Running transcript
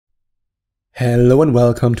Hello and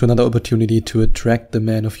welcome to another opportunity to attract the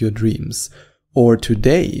man of your dreams. Or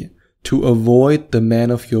today, to avoid the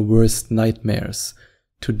man of your worst nightmares.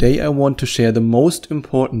 Today I want to share the most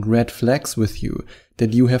important red flags with you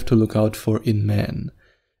that you have to look out for in men.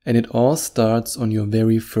 And it all starts on your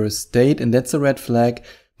very first date, and that's a red flag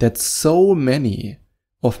that so many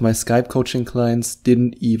of my Skype coaching clients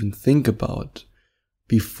didn't even think about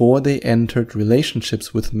before they entered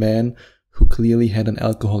relationships with men who clearly had an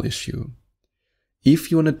alcohol issue.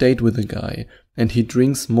 If you're on a date with a guy and he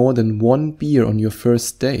drinks more than one beer on your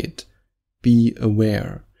first date, be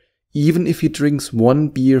aware. Even if he drinks one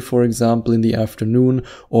beer, for example, in the afternoon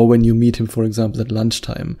or when you meet him, for example, at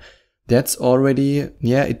lunchtime, that's already,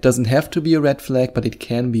 it doesn't have to be a red flag, but it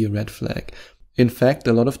can be a red flag. In fact,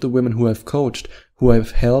 a lot of the women who I've coached, who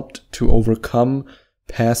I've helped to overcome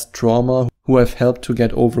past trauma, who I've helped to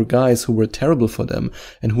get over guys who were terrible for them,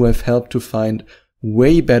 and who I've helped to find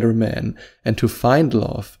way better men and to find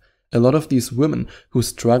love. A lot of these women who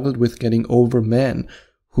struggled with getting over men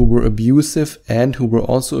who were abusive and who were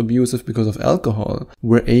also abusive because of alcohol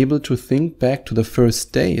were able to think back to the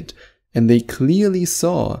first date, and they clearly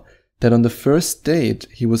saw that on the first date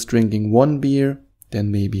he was drinking one beer,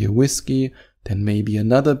 then maybe a whiskey, then maybe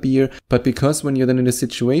another beer. But because when you're then in a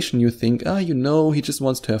situation you think, he just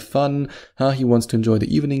wants to have fun, he wants to enjoy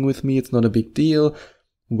the evening with me, it's not a big deal.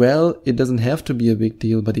 Well, it doesn't have to be a big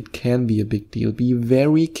deal, but it can be a big deal. Be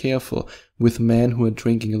very careful with men who are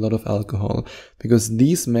drinking a lot of alcohol, because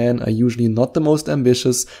these men are usually not the most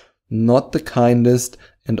ambitious, not the kindest,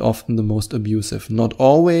 and often the most abusive. Not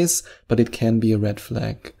always, but it can be a red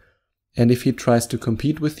flag. And if he tries to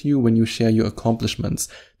compete with you when you share your accomplishments,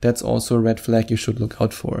 that's also a red flag you should look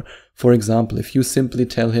out for. For example, if you simply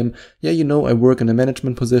tell him, I work in a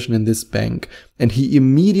management position in this bank, and he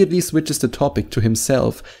immediately switches the topic to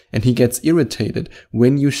himself, and he gets irritated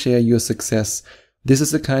when you share your success. This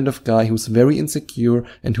is the kind of guy who's very insecure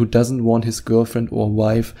and who doesn't want his girlfriend or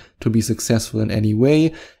wife to be successful in any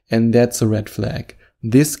way, and that's a red flag.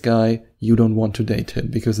 This guy, you don't want to date him,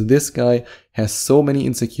 because this guy has so many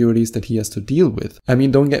insecurities that he has to deal with. I mean,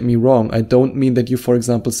 don't get me wrong. I don't mean that you, for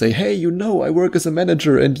example, say, hey, I work as a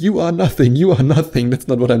manager and you are nothing. That's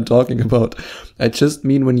not what I'm talking about. I just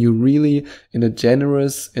mean when you really, in a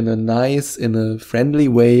generous, in a nice, in a friendly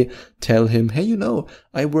way, tell him, hey,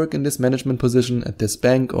 I work in this management position at this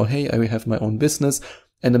bank, or hey, I have my own business.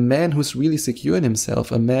 And a man who's really secure in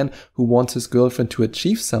himself, a man who wants his girlfriend to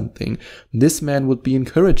achieve something, this man would be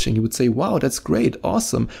encouraging. He would say, wow, that's great,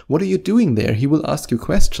 awesome. What are you doing there? He will ask you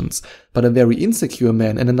questions. But a very insecure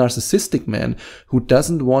man and a narcissistic man who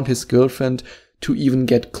doesn't want his girlfriend to even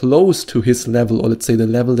get close to his level, or let's say the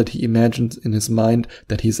level that he imagines in his mind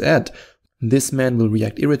that he's at, this man will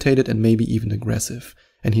react irritated and maybe even aggressive.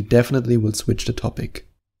 And he definitely will switch the topic.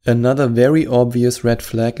 Another very obvious red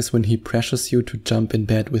flag is when he pressures you to jump in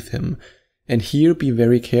bed with him. And here be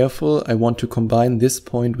very careful. I want to combine this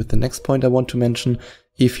point with the next point I want to mention.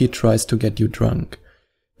 If he tries to get you drunk,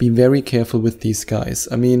 be very careful with these guys.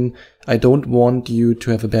 I mean, I don't want you to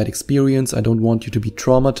have a bad experience. I don't want you to be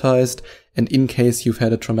traumatized. And in case you've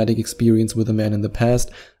had a traumatic experience with a man in the past,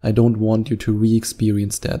 I don't want you to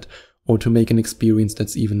re-experience that or to make an experience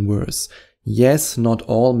that's even worse. Yes, not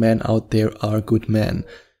all men out there are good men.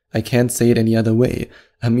 I can't say it any other way.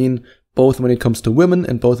 I mean, both when it comes to women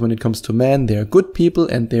and both when it comes to men, there are good people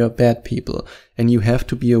and there are bad people. And you have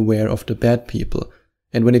to be aware of the bad people.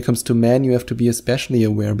 And when it comes to men, you have to be especially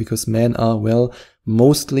aware because men are,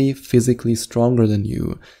 mostly physically stronger than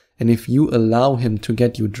you. And if you allow him to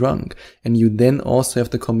get you drunk, and you then also have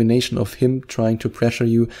the combination of him trying to pressure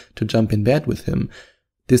you to jump in bed with him,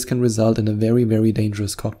 this can result in a very, very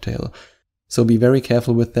dangerous cocktail. So be very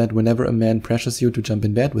careful with that. Whenever a man pressures you to jump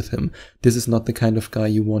in bed with him, this is not the kind of guy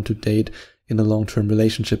you want to date in a long-term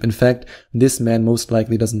relationship. In fact, this man most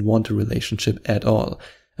likely doesn't want a relationship at all.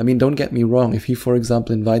 I mean, don't get me wrong. If he, for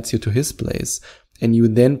example, invites you to his place and you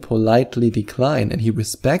then politely decline and he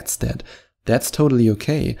respects that, that's totally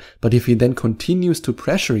okay. But if he then continues to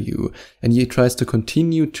pressure you and he tries to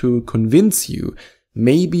continue to convince you,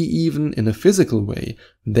 maybe even in a physical way,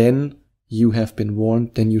 then you have been warned,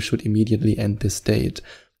 then you should immediately end this date.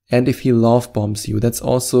 And if he love bombs you, that's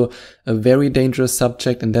also a very dangerous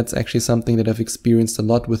subject, and that's actually something that I've experienced a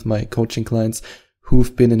lot with my coaching clients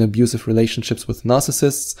who've been in abusive relationships with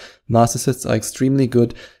narcissists. Narcissists are extremely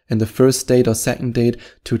good in the first date or second date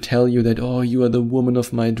to tell you that, you are the woman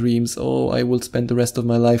of my dreams, I will spend the rest of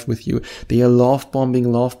my life with you. They are love bombing.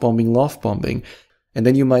 And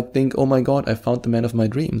then you might think, oh my God, I found the man of my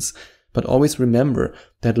dreams. But always remember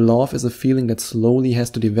that love is a feeling that slowly has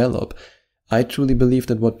to develop. I truly believe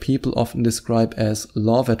that what people often describe as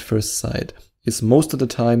love at first sight is most of the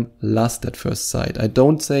time lust at first sight. I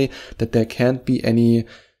don't say that there can't be any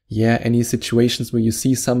situations where you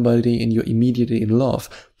see somebody and you're immediately in love.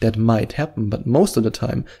 That might happen, but most of the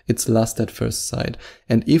time it's lust at first sight.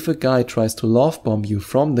 And if a guy tries to love bomb you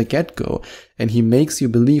from the get-go and he makes you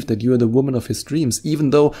believe that you are the woman of his dreams, even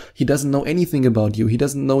though he doesn't know anything about you, he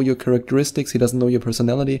doesn't know your characteristics, he doesn't know your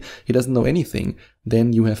personality, he doesn't know anything,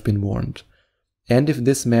 then you have been warned. And if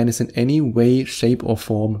this man is in any way, shape or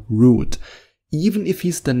form rude, even if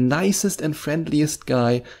he's the nicest and friendliest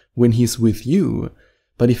guy when he's with you,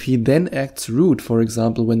 but if he then acts rude, for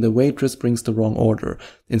example, when the waitress brings the wrong order,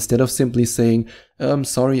 instead of simply saying,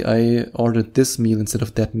 sorry, I ordered this meal instead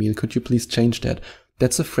of that meal, could you please change that?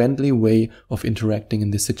 That's a friendly way of interacting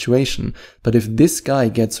in this situation. But if this guy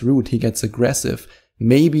gets rude, he gets aggressive,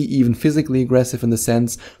 maybe even physically aggressive in the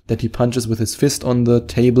sense that he punches with his fist on the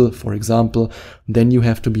table, for example, then you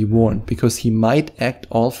have to be warned, because he might act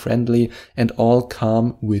all friendly and all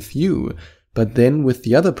calm with you. But then with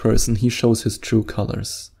the other person, he shows his true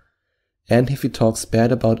colors. And if he talks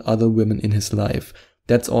bad about other women in his life,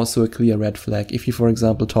 that's also a clear red flag. If he, for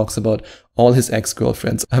example, talks about all his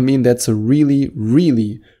ex-girlfriends, I mean, that's a really,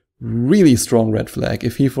 really, really strong red flag.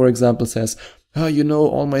 If he, for example, says,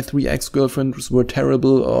 all my 3 ex-girlfriends were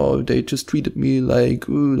terrible, they just treated me like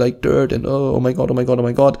dirt, and oh my god.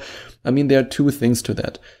 I mean, there are 2 things to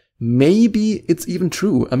that. Maybe it's even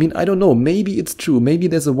true. I mean, I don't know. Maybe it's true. Maybe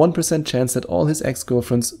there's a 1% chance that all his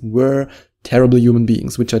ex-girlfriends were terrible human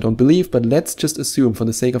beings, which I don't believe, but let's just assume for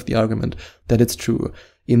the sake of the argument that it's true.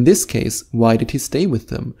 In this case, why did he stay with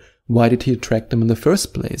them? Why did he attract them in the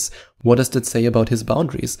first place? What does that say about his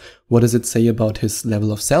boundaries? What does it say about his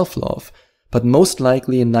level of self-love? But most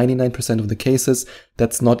likely in 99% of the cases,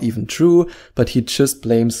 that's not even true, but he just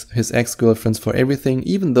blames his ex-girlfriends for everything,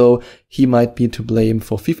 even though he might be to blame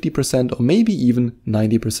for 50% or maybe even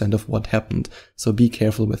 90% of what happened. So be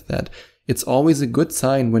careful with that. It's always a good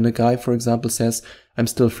sign when a guy, for example, says, I'm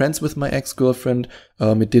still friends with my ex-girlfriend,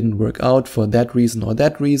 it didn't work out for that reason or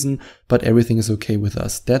that reason, but everything is okay with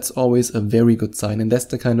us. That's always a very good sign, and that's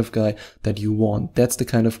the kind of guy that you want. That's the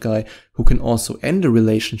kind of guy who can also end a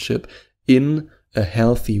relationship in a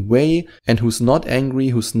healthy way, and who's not angry,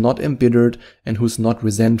 who's not embittered, and who's not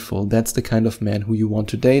resentful. That's the kind of man who you want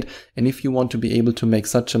to date. And if you want to be able to make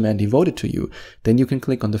such a man devoted to you, then you can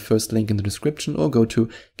click on the first link in the description or go to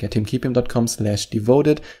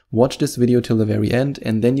gethimkeephim.com/devoted, watch this video till the very end,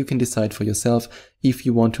 and then you can decide for yourself if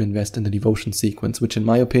you want to invest in the devotion sequence, which in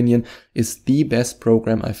my opinion is the best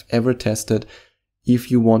program I've ever tested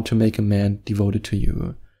if you want to make a man devoted to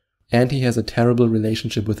you. And he has a terrible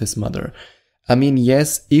relationship with his mother. I mean,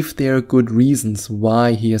 yes, if there are good reasons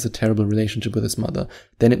why he has a terrible relationship with his mother,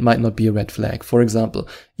 then it might not be a red flag. For example,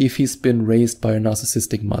 if he's been raised by a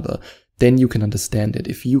narcissistic mother, then you can understand it.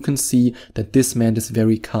 If you can see that this man is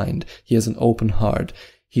very kind, he has an open heart,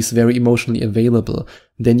 he's very emotionally available,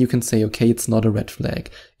 then you can say, okay, it's not a red flag.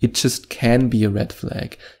 It just can be a red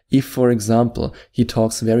flag. If, for example, he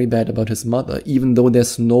talks very bad about his mother, even though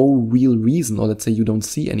there's no real reason, or let's say you don't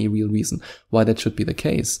see any real reason why that should be the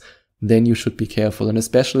case, then you should be careful. And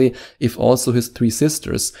especially if also his 3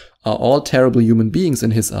 sisters are all terrible human beings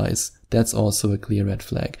in his eyes, that's also a clear red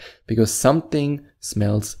flag, because something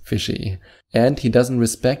smells fishy. And he doesn't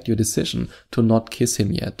respect your decision to not kiss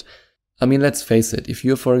him yet. I mean, let's face it, if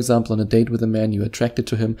you're, for example, on a date with a man, you're attracted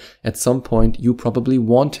to him, at some point you probably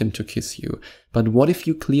want him to kiss you. But what if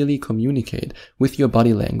you clearly communicate with your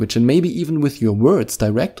body language and maybe even with your words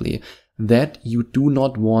directly that you do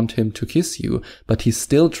not want him to kiss you, but he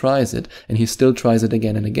still tries it, and he still tries it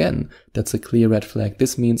again and again? That's a clear red flag.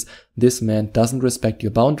 This means this man doesn't respect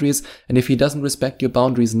your boundaries, and if he doesn't respect your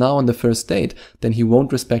boundaries now on the first date, then he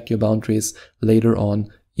won't respect your boundaries later on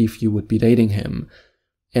if you would be dating him.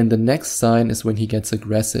 And the next sign is when he gets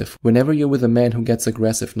aggressive. Whenever you're with a man who gets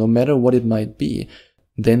aggressive, no matter what it might be,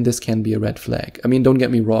 then this can be a red flag. I mean, don't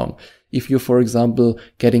get me wrong. If you're, for example,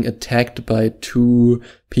 getting attacked by 2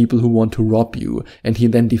 people who want to rob you, and he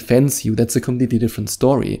then defends you, that's a completely different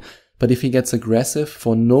story. But if he gets aggressive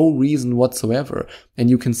for no reason whatsoever, and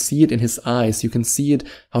you can see it in his eyes, you can see it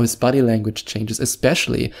how his body language changes,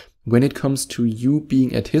 especially when it comes to you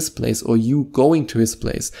being at his place or you going to his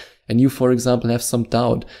place, and you, for example, have some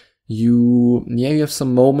doubt, you have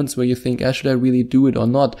some moments where you think, should I really do it or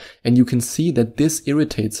not? And you can see that this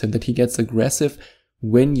irritates him, that he gets aggressive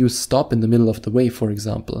when you stop in the middle of the way, for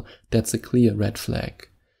example. That's a clear red flag.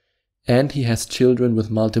 And he has children with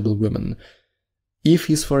multiple women. If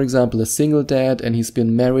he's, for example, a single dad and he's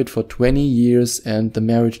been married for 20 years and the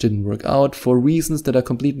marriage didn't work out for reasons that are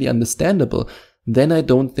completely understandable, then I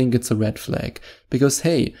don't think it's a red flag. Because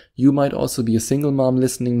hey, you might also be a single mom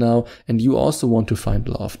listening now and you also want to find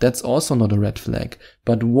love. That's also not a red flag.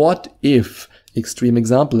 But what if, extreme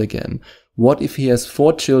example again, what if he has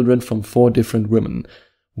 4 children from 4 different women?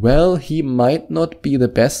 Well, he might not be the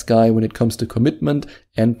best guy when it comes to commitment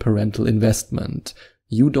and parental investment.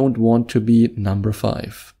 You don't want to be number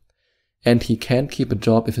 5. And he can't keep a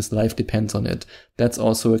job if his life depends on it. That's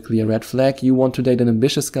also a clear red flag. You want to date an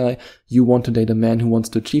ambitious guy. You want to date a man who wants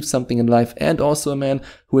to achieve something in life, and also a man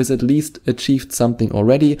who has at least achieved something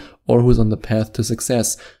already or who's on the path to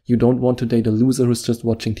success. You don't want to date a loser who's just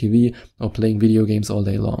watching TV or playing video games all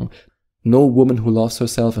day long. No woman who loves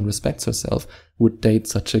herself and respects herself would date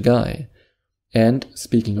such a guy. And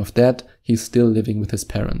speaking of that, he's still living with his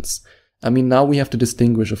parents. I mean, now we have to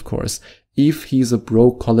distinguish, of course. If he's a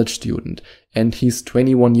broke college student and he's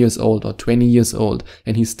 21 years old or 20 years old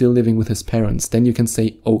and he's still living with his parents, then you can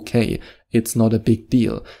say, okay, it's not a big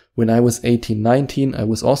deal. When I was 18, 19, I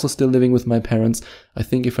was also still living with my parents. I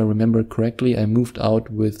think if I remember correctly, I moved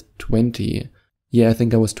out with 20. Yeah, I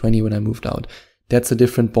think I was 20 when I moved out. That's a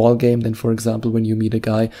different ball game than, for example, when you meet a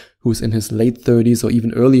guy who's in his late 30s or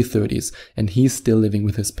even early 30s and he's still living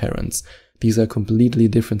with his parents. These are completely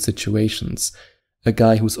different situations. A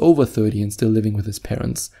guy who's over 30 and still living with his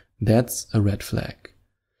parents, that's a red flag.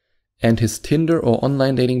 And his Tinder or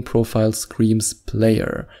online dating profile screams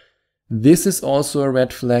player. This is also a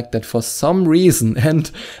red flag that for some reason,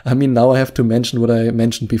 and I mean now I have to mention what I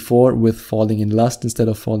mentioned before with falling in lust instead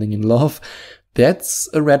of falling in love. That's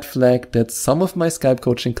a red flag that some of my Skype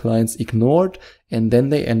coaching clients ignored and then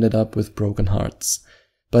they ended up with broken hearts.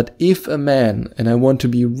 But if a man, and I want to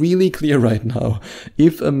be really clear right now,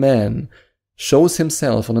 if a man shows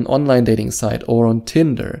himself on an online dating site or on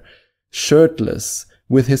Tinder, shirtless,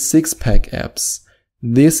 with his six-pack abs,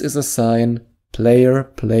 this is a sign, player,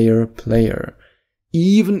 player, player.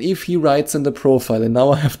 Even if he writes in the profile, and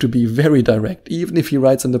now I have to be very direct, even if he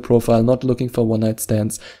writes in the profile, not looking for one-night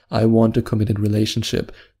stands, I want a committed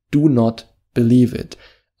relationship, do not believe it.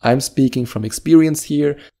 I'm speaking from experience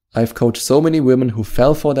here. I've coached so many women who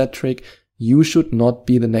fell for that trick. You should not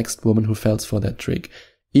be the next woman who falls for that trick.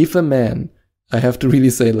 If a man, I have to really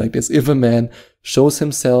say it like this, if a man shows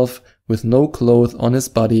himself with no clothes on his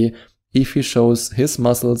body, if he shows his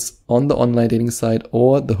muscles on the online dating site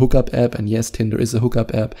or the hookup app, and yes, Tinder is a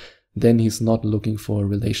hookup app, then he's not looking for a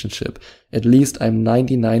relationship. At least I'm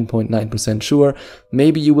 99.9% sure.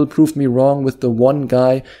 Maybe you will prove me wrong with the one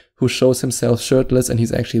guy who shows himself shirtless and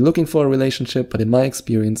he's actually looking for a relationship, but in my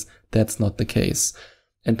experience, that's not the case.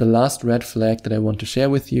 And the last red flag that I want to share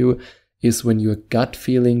with you is when your gut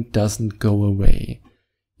feeling doesn't go away.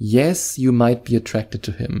 Yes, you might be attracted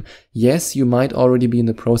to him. Yes, you might already be in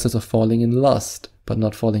the process of falling in lust, but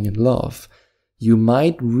not falling in love. You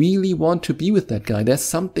might really want to be with that guy. There's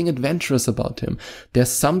something adventurous about him.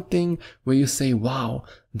 There's something where you say, wow,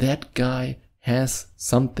 that guy has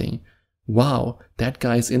something. Wow, that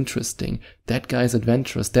guy is interesting. That guy is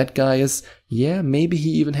adventurous. That guy is, yeah, maybe he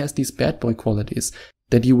even has these bad boy qualities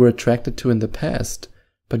that you were attracted to in the past,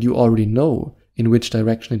 but you already know in which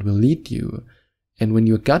direction it will lead you. And when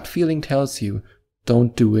your gut feeling tells you,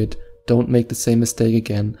 don't do it, don't make the same mistake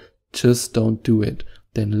again, just don't do it,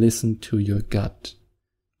 then listen to your gut.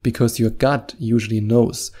 Because your gut usually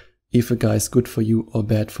knows if a guy is good for you or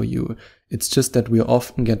bad for you. It's just that we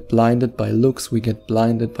often get blinded by looks, we get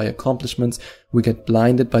blinded by accomplishments, we get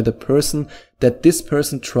blinded by the person that this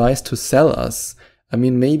person tries to sell us. I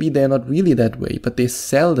mean, maybe they're not really that way, but they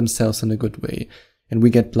sell themselves in a good way. And we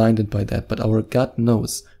get blinded by that, but our gut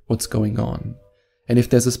knows what's going on. And if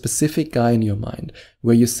there's a specific guy in your mind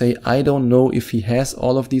where you say, I don't know if he has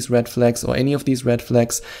all of these red flags or any of these red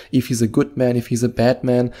flags, if he's a good man, if he's a bad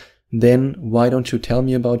man, then why don't you tell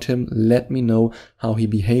me about him? Let me know how he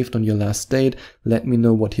behaved on your last date. Let me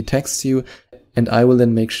know what he texts you. And I will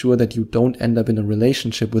then make sure that you don't end up in a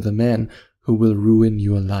relationship with a man who will ruin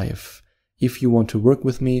your life. If you want to work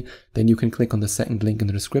with me, then you can click on the second link in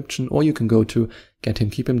the description, or you can go to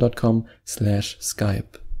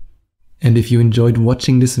gethimkeephim.com/Skype. And if you enjoyed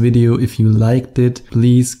watching this video, if you liked it,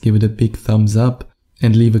 please give it a big thumbs up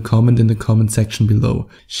and leave a comment in the comment section below.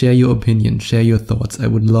 Share your opinion, share your thoughts. I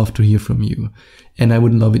would love to hear from you. And I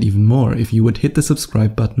would love it even more if you would hit the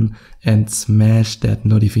subscribe button and smash that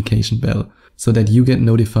notification bell so that you get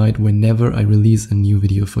notified whenever I release a new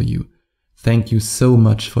video for you. Thank you so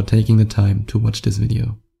much for taking the time to watch this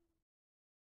video.